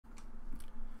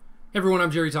Hey everyone,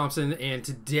 I'm Gerry Thompson, and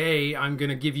today I'm going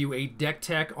to give you a deck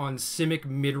tech on Simic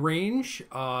midrange.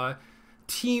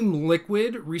 Team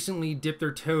Liquid recently dipped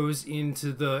their toes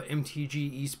into the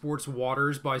MTG esports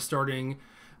waters by starting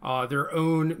their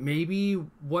own, maybe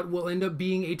what will end up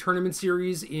being a tournament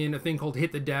series in a thing called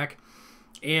Hit the Deck.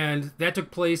 And that took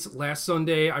place last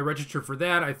Sunday. I registered for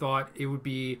that. I thought it would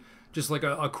be just like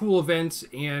a cool event,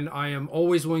 and I am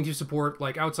always willing to support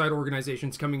like outside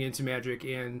organizations coming into Magic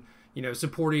and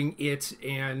supporting it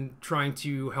and trying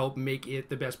to help make it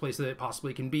the best place that it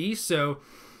possibly can be. So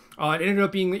it ended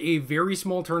up being a very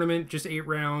small tournament, just 8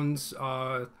 rounds,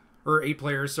 or 8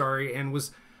 players, sorry, and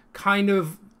was kind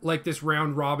of like this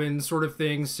round robin sort of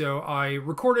thing. So I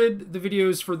recorded the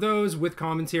videos for those with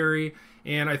commentary,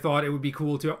 and I thought it would be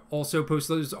cool to also post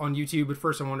those on YouTube. But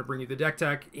first I want to bring you the deck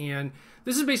tech, and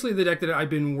this is basically the deck that I've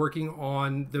been working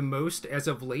on the most as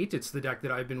of late. It's the deck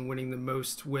that I've been winning the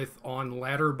most with on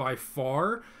ladder by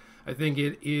far. I think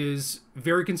it is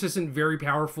very consistent, very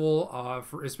powerful,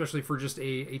 especially for just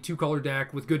a 2-color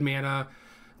deck with good mana,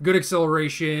 good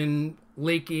acceleration,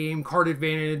 late game, card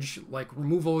advantage, like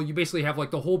removal. You basically have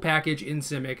like the whole package in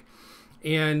Simic.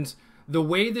 And the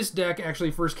way this deck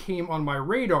actually first came on my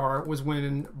radar was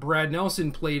when Brad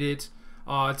Nelson played it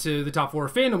to the top 4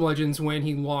 of Fandom Legends when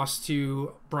he lost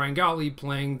to Brian Gottlieb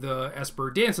playing the Esper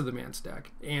Dance of the Mance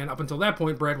deck. And up until that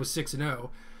point, Brad was 6-0.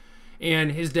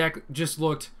 And his deck just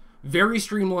looked very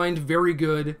streamlined, very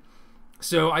good.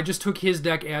 So I just took his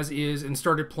deck as is and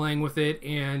started playing with it.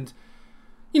 And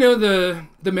the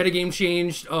metagame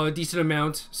changed a decent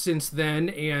amount since then,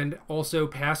 and also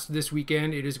past this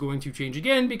weekend it is going to change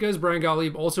again because Brian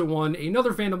Gottlieb also won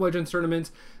another Fandom Legends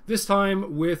tournament, this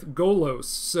time with Golos.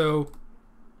 So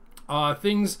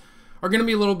things are going to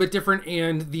be a little bit different,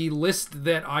 and the list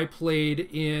that I played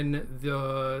in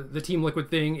the Team Liquid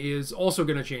thing is also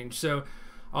going to change. So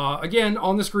again,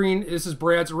 on the screen, this is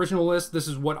Brad's original list. This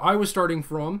is what I was starting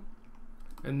from.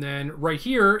 And then right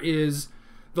here is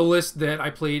the list that I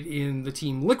played in the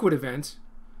Team Liquid event,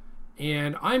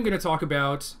 and I'm going to talk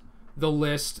about the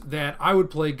list that I would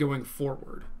play going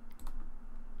forward.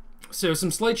 So some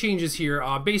slight changes here.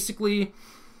 Basically,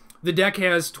 the deck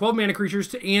has 12 mana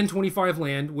creatures and 25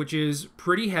 land, which is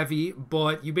pretty heavy,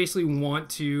 but you basically want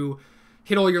to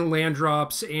hit all your land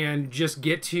drops and just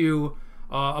get to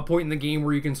a point in the game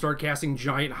where you can start casting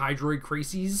giant Hydroid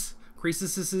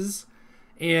Crasises.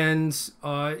 And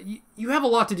you have a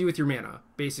lot to do with your mana,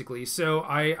 basically. So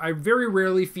I very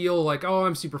rarely feel like, oh,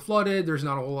 I'm super flooded, there's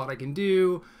not a whole lot I can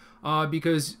do,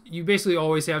 because you basically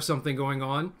always have something going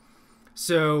on.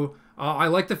 So I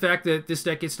like the fact that this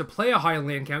deck gets to play a high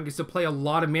land count, gets to play a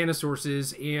lot of mana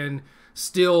sources, and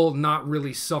still not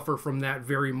really suffer from that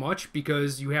very much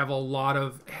because you have a lot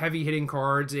of heavy hitting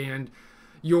cards, and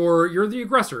you're the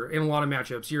aggressor in a lot of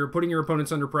matchups. You're putting your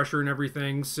opponents under pressure and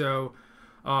everything, so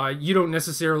you don't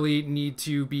necessarily need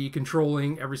to be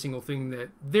controlling every single thing that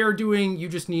they're doing. You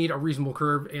just need a reasonable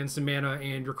curve and some mana,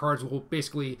 and your cards will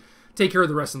basically take care of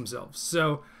the rest of themselves.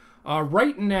 So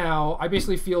right now, I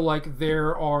basically feel like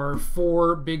there are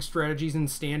 4 big strategies in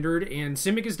Standard, and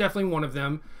Simic is definitely one of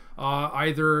them.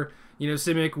 Either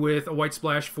Simic with a white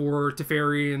splash for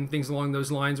Teferi and things along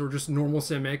those lines, or just normal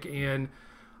Simic. And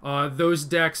those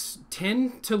decks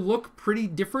tend to look pretty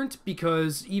different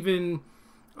because even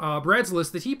Brad's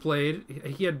list that he played,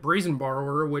 he had Brazen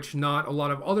Borrower, which not a lot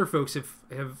of other folks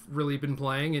have really been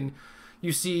playing, and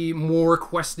you see more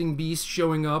Questing Beast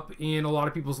showing up in a lot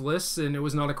of people's lists, and it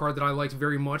was not a card that I liked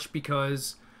very much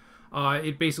because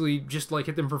it basically just like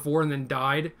hit them for 4 and then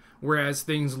died, whereas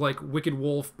things like Wicked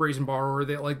Wolf, Brazen Borrower,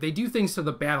 they do things to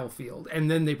the battlefield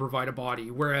and then they provide a body,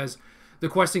 whereas the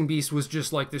Questing Beast was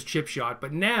just like this chip shot.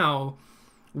 But now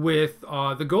with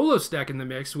the Golos deck in the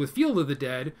mix with Field of the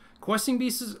Dead, Questing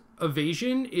Beast's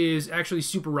evasion is actually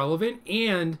super relevant,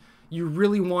 and you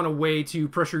really want a way to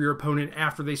pressure your opponent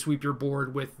after they sweep your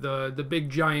board with the big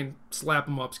giant slap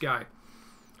 'em ups guy.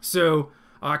 So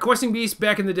Questing Beast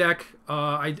back in the deck.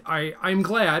 I'm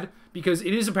glad because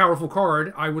it is a powerful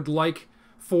card. I would like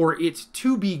for it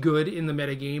to be good in the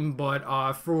metagame,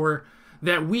 but for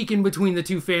that week in between the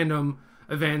 2 fandom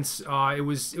events, it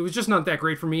was just not that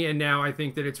great for me, and now I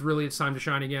think that it's time to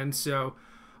shine again. So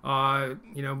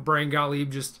Brian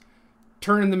Gottlieb just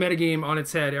turning the metagame on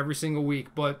its head every single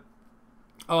week. But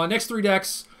next 3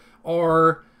 decks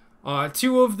are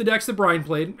 2 of the decks that Brian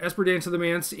played, Esper Dance of the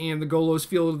Mance and the Golos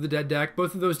Field of the Dead deck.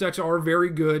 Both of those decks are very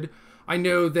good. I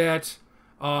know that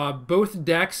both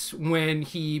decks, when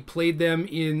he played them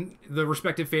in the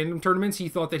respective fandom tournaments, he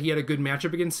thought that he had a good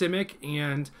matchup against Simic,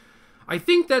 and I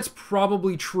think that's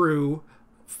probably true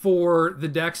for the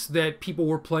decks that people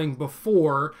were playing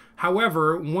before.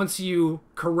 However, once you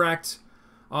correct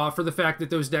for the fact that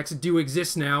those decks do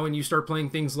exist now, and you start playing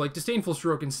things like Disdainful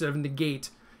Stroke instead of Negate,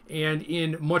 and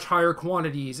in much higher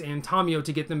quantities, and Tamiyo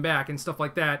to get them back, and stuff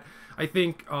like that, I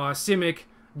think Simic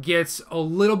gets a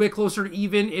little bit closer to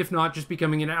even, if not just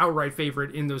becoming an outright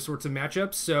favorite in those sorts of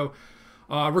matchups. So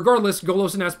regardless,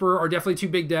 Golos and Esper are definitely two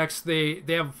big decks. They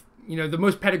have, you know, the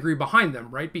most pedigree behind them,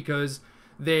 right? Because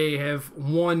they have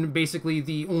won basically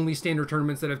the only standard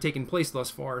tournaments that have taken place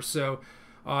thus far. So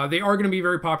they are going to be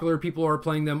very popular. People are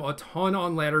playing them a ton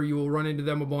on ladder. You will run into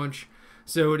them a bunch.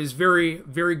 So it is very,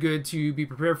 very good to be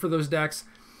prepared for those decks.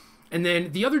 And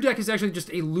then the other deck is actually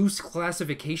just a loose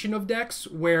classification of decks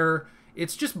where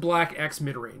it's just Black X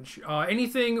midrange.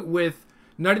 Anything with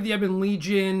Knight of the Ebon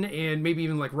Legion and maybe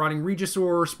even like Rotting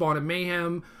Regisaur, Spawn of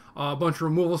Mayhem, a bunch of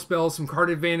removal spells, some card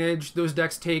advantage. Those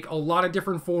decks take a lot of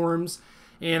different forms.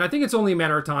 And I think it's only a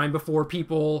matter of time before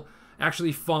people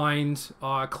actually find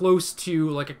close to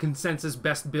like a consensus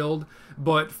best build.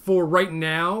 But for right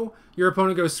now, your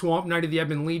opponent goes Swamp Knight of the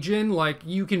Ebon Legion, like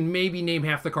you can maybe name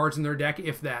half the cards in their deck,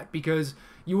 if that, because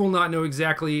you will not know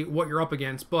exactly what you're up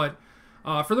against. But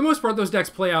for the most part, those decks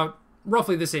play out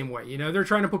roughly the same way. You know, they're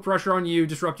trying to put pressure on you,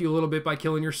 disrupt you a little bit by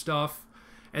killing your stuff.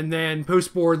 And then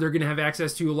post-board, they're going to have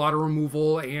access to a lot of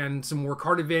removal and some more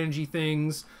card advantage-y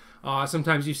things.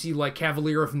 Sometimes you see like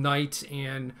Cavalier of Night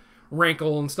and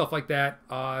Rankle and stuff like that.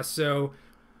 So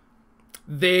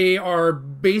they are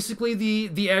basically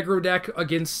the aggro deck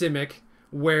against Simic,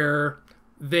 where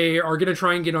they are going to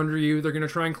try and get under you. They're going to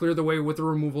try and clear the way with the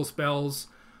removal spells.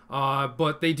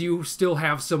 But they do still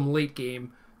have some late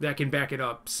game that can back it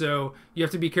up. So you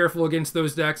have to be careful against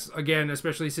those decks, again,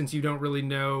 especially since you don't really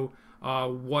know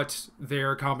what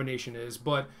their combination is.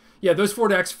 But yeah, those four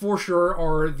decks for sure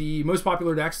are the most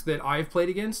popular decks that I've played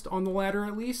against on the ladder,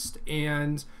 at least.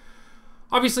 And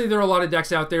obviously there are a lot of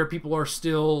decks out there. People are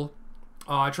still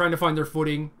trying to find their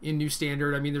footing in New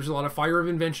Standard. I mean, there's a lot of Fire of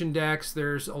Invention decks.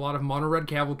 There's a lot of Mono Red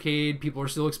Cavalcade. People are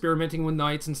still experimenting with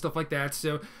Knights and stuff like that.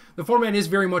 So the format is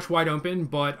very much wide open,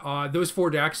 but those four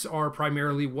decks are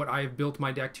primarily what I've built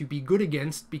my deck to be good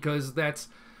against, because that's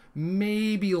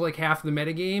maybe like half the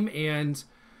metagame. And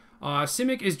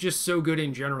Simic is just so good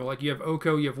in general. Like, you have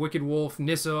Oko, you have Wicked Wolf,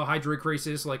 Nissa,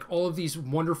 Hydroichrasis, like all of these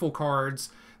wonderful cards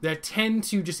that tend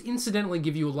to just incidentally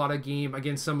give you a lot of game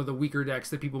against some of the weaker decks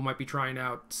that people might be trying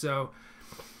out. So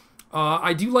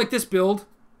I do like this build.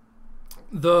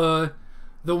 The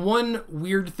one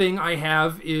weird thing I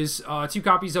have is 2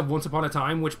 copies of Once Upon a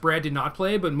Time, which Brad did not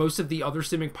play, but most of the other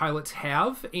Simic pilots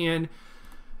have. And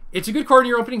it's a good card in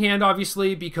your opening hand,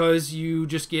 obviously, because you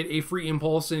just get a free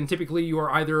impulse, and typically you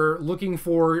are either looking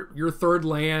for your third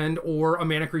land or a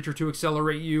mana creature to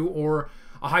accelerate you, or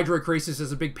a Hydroichrasis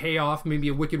as a big payoff, maybe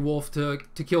a Wicked Wolf to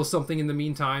kill something in the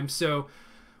meantime. So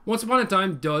Once Upon a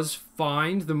Time does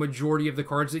find the majority of the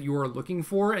cards that you are looking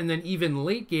for, and then even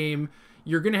late game,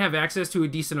 you're going to have access to a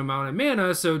decent amount of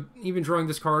mana, so even drawing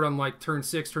this card on like turn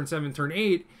 6, turn 7, turn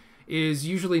 8 is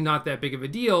usually not that big of a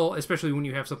deal, especially when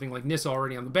you have something like Nissa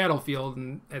already on the battlefield,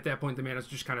 and at that point the mana is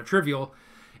just kind of trivial.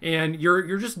 And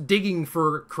you're just digging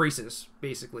for Krasis,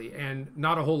 basically, and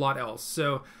not a whole lot else.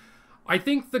 So I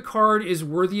think the card is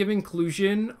worthy of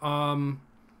inclusion.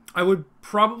 I would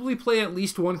probably play at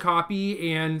least 1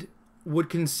 copy and would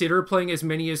consider playing as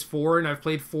many as 4, and I've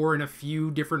played 4 in a few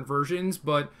different versions,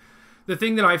 but the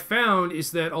thing that I found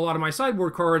is that a lot of my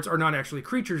sideboard cards are not actually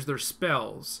creatures, they're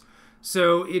spells.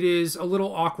 So it is a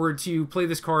little awkward to play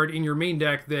this card in your main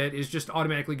deck that is just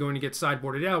automatically going to get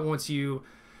sideboarded out once you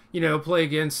play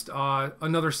against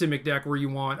another Simic deck where you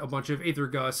want a bunch of Aether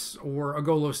Gusts, or a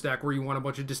Golos deck where you want a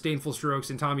bunch of Disdainful Strokes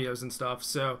and Tamiyos and stuff.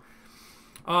 So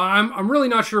I'm really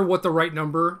not sure what the right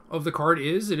number of the card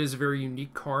is. It is a very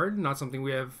unique card, not something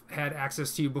we have had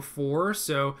access to before.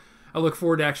 So I look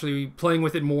forward to actually playing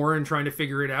with it more and trying to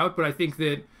figure it out. But I think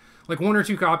that like 1 or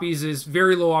 2 copies is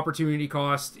very low opportunity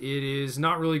cost. It is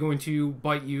not really going to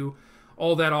bite you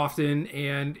all that often,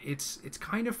 and it's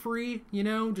kind of free,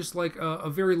 just like a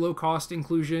very low cost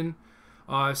inclusion.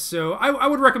 So I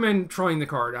would recommend trying the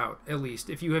card out, at least,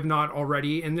 if you have not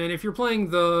already. And then if you're playing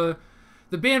the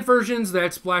banned versions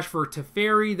that splash for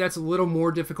Teferi, that's a little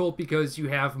more difficult because you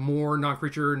have more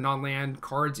non-creature, non-land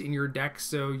cards in your deck,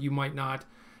 so you might not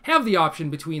have the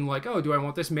option between like, oh, do I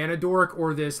want this mana dork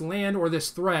or this land or this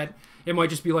threat? It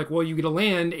might just be like, well, you get a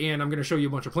land and I'm going to show you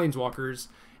a bunch of planeswalkers,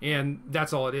 and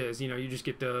that's all it is. You just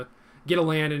get to get a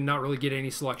land and not really get any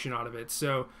selection out of it.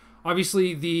 So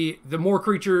Obviously, the more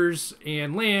creatures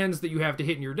and lands that you have to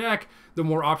hit in your deck, the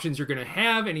more options you're going to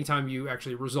have anytime you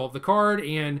actually resolve the card.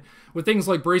 And with things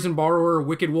like Brazen Borrower,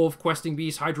 Wicked Wolf, Questing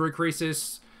Beast, Hydroid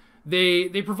Krasis,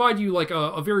 they provide you like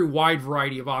a very wide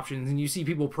variety of options. And you see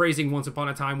people praising Once Upon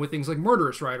a Time with things like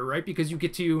Murderous Rider, right? Because you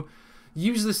get to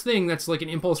use this thing that's like an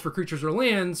impulse for creatures or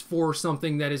lands for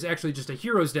something that is actually just a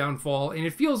hero's downfall. And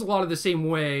it feels a lot of the same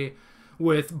way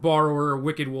with Borrower,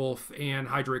 Wicked Wolf, and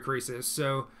Hydroid Krasis.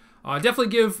 So definitely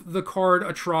give the card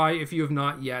a try if you have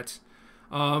not yet.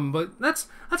 But that's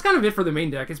kind of it for the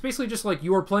main deck. It's basically just like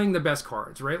you are playing the best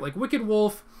cards, right? Like Wicked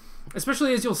Wolf,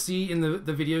 especially as you'll see in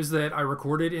the videos that I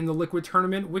recorded in the Liquid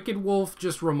tournament, Wicked Wolf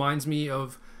just reminds me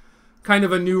of kind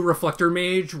of a new Reflector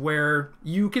Mage, where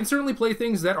you can certainly play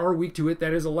things that are weak to it,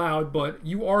 that is allowed, but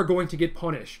you are going to get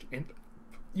punished, and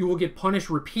you will get punished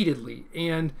repeatedly.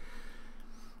 And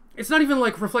it's not even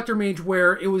like Reflector Mage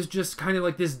where it was just kind of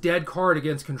like this dead card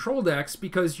against control decks,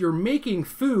 because you're making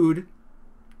food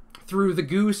through the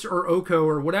Goose or Oko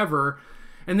or whatever,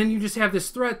 and then you just have this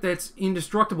threat that's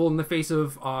indestructible in the face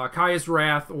of Kaya's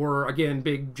Wrath or, again,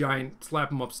 big, giant,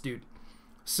 slap-em-ups dude.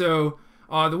 So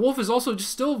the Wolf is also just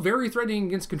still very threatening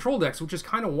against control decks, which is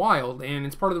kind of wild, and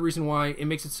it's part of the reason why it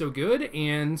makes it so good,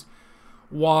 and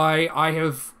why I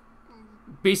have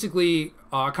basically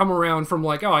come around from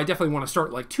like, oh, I definitely want to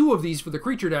start like 2 of these for the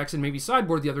creature decks and maybe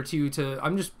sideboard the other 2 to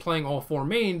I'm just playing all 4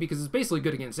 main because it's basically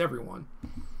good against everyone.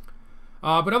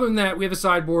 But other than that, we have the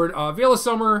sideboard. Veil of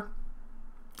Summer,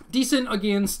 decent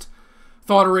against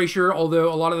Thought Erasure,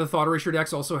 although a lot of the Thought Erasure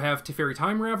decks also have Teferi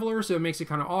Time Raveler, so it makes it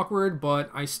kind of awkward, but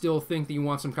I still think that you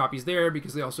want some copies there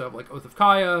because they also have like Oath of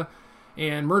Kaya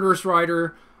and Murderous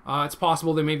Rider. It's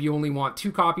possible that maybe you only want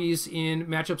 2 copies in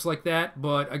matchups like that,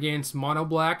 but against Mono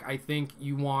Black, I think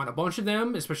you want a bunch of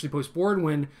them, especially post-board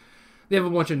when they have a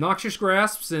bunch of Noxious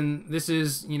Grasps, and this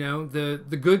is, you know,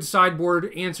 the good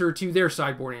sideboard answer to their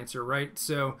sideboard answer, right?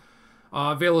 So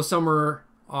Veil of Summer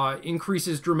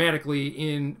increases dramatically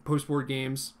in post-board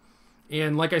games,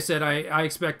 and like I said, I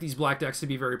expect these black decks to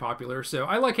be very popular, so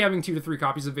I like having 2 to 3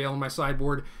 copies of Veil in my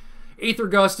sideboard. Aether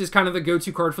Gust is kind of the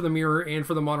go-to card for the mirror and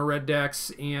for the mono-red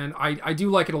decks, and I do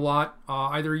like it a lot.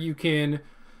 Either you can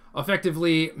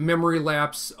effectively memory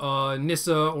lapse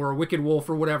Nissa or a Wicked Wolf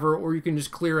or whatever, or you can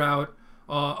just clear out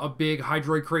a big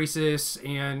Hydroid Krasis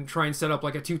and try and set up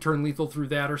like a 2-turn lethal through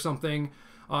that or something.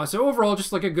 So overall,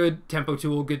 just like a good tempo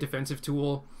tool, good defensive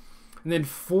tool. And then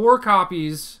 4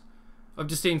 copies of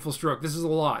Disdainful Stroke. This is a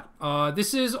lot.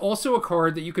 This is also a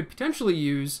card that you could potentially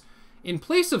use in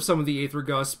place of some of the Aether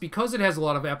Gusts, because it has a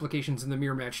lot of applications in the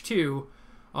mirror match too.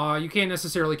 You can't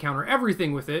necessarily counter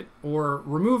everything with it, or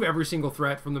remove every single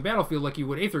threat from the battlefield like you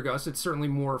would Aether Gust. It's certainly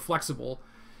more flexible,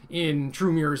 in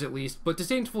true mirrors at least. But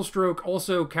Disdainful Stroke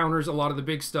also counters a lot of the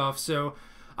big stuff, so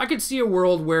I could see a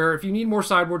world where if you need more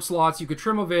sideboard slots, you could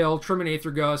trim a Veil, trim an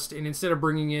Aether Gust, and instead of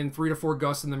bringing in 3 to 4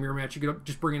 Gusts in the mirror match, you could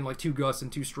just bring in like 2 Gusts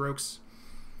and 2 Strokes.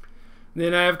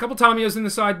 Then I have a couple Tamios in the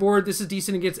sideboard. This is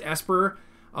decent against Esper.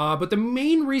 But the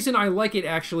main reason I like it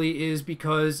actually is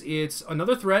because it's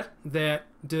another threat that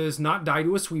does not die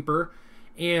to a sweeper,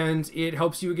 and it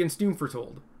helps you against Doom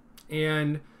Foretold.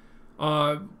 And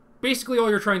basically all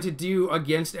you're trying to do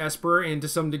against Esper, and to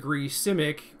some degree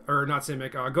Simic, or not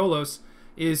Simic, Golos,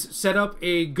 is set up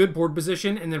a good board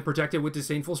position and then protect it with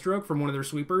Disdainful Stroke from one of their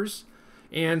sweepers.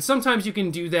 And sometimes you can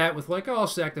do that with like, oh, I'll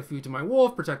stack the food to my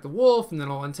wolf, protect the wolf, and then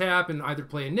I'll untap and either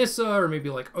play a Nissa or maybe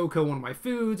like Oko one of my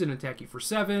foods and attack you for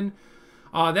 7.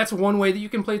 That's one way that you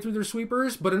can play through their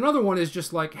sweepers. But another one is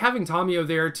just like having Tamiyo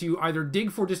there to either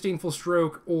dig for Disdainful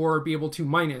Stroke or be able to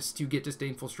minus to get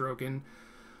Disdainful Stroke. And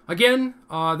again,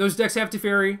 those decks have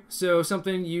Teferi, so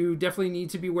something you definitely need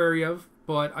to be wary of.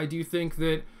 But I do think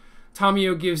that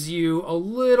Tamiyo gives you a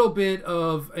little bit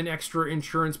of an extra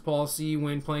insurance policy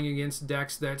when playing against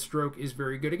decks that Stroke is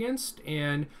very good against,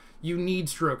 and you need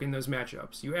Stroke in those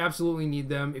matchups. You absolutely need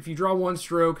them. If you draw 1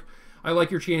 Stroke, I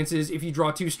like your chances. If you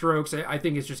draw 2 Strokes, I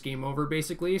think it's just game over,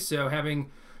 basically. So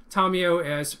having Tamiyo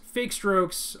as fake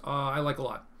Strokes, I like a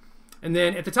lot. And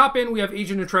then at the top end, we have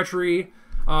Agent of Treachery.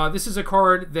 This is a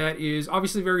card that is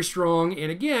obviously very strong, and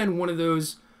again, one of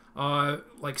those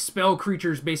like spell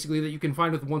creatures basically that you can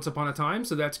find with Once Upon a Time,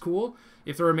 so that's cool.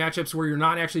 If there are matchups where you're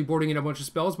not actually boarding in a bunch of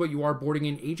spells, but you are boarding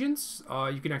in agents,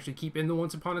 you can actually keep in the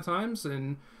Once Upon a Times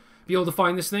and be able to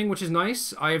find this thing, which is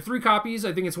nice. I have 3 copies.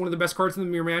 I think it's one of the best cards in the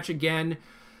mirror match. Again,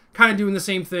 kind of doing the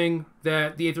same thing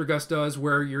that the Aether Gust does,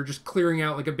 where you're just clearing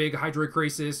out like a big Hydroid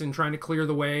Krasis and trying to clear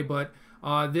the way, but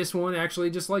this one actually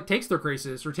just like takes their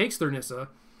Krasis or takes their Nissa.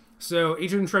 So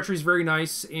Agent of Treachery is very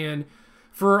nice, and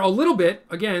for a little bit,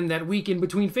 again, that week in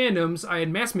between fandoms, I had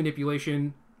Mass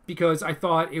Manipulation because I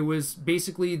thought it was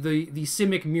basically the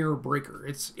Simic Mirror Breaker.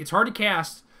 It's hard to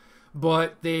cast,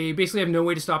 but they basically have no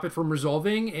way to stop it from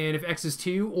resolving, and if X is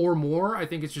 2 or more, I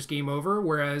think it's just game over,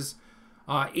 whereas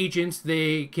Agents,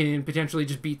 they can potentially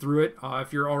just beat through it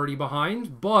if you're already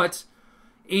behind, but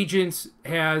Agents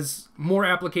has more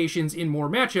applications in more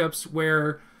matchups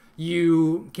where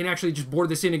you can actually just board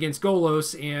this in against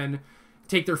Golos and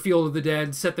take their Field of the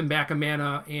Dead, set them back a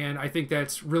mana, and I think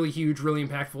that's really huge, really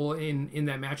impactful in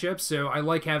that matchup. So I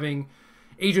like having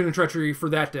Agent of Treachery for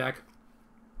that deck.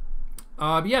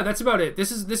 But yeah, that's about it.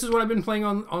 This is what I've been playing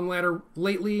on ladder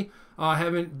lately.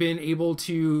 Haven't been able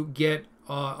to get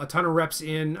a ton of reps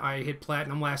in. I hit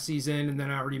Platinum last season, and then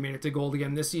I already made it to Gold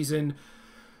again this season.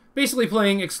 Basically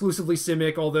playing exclusively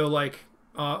Simic, although, like,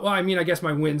 well, I mean, I guess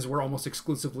my wins were almost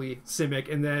exclusively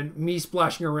Simic, and then me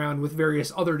splashing around with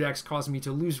various other decks caused me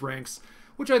to lose ranks,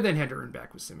 which I then had to earn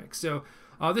back with Simic. So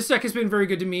this deck has been very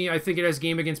good to me. I think it has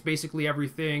game against basically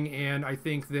everything, and I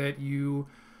think that you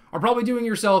are probably doing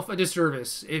yourself a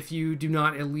disservice if you do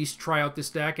not at least try out this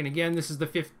deck. And again, this is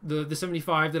the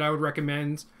 75 that I would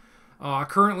recommend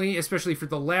currently, especially for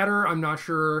the ladder. I'm not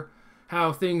sure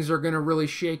how things are going to really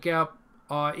shake up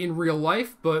in real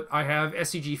life, but I have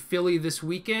SCG Philly this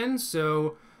weekend,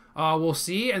 so we'll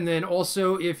see. And then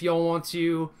also, if y'all want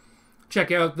to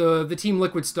check out the Team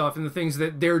Liquid stuff and the things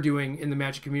that they're doing in the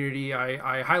Magic community,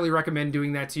 I highly recommend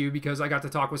doing that too, because I got to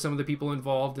talk with some of the people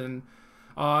involved, and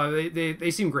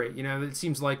they seem great. You know, it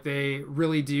seems like they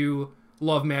really do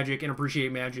love Magic and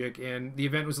appreciate Magic, and the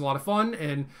event was a lot of fun,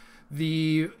 and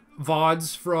the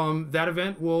VODs from that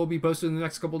event will be posted in the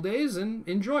next couple days, and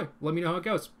enjoy. Let me know how it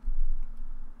goes.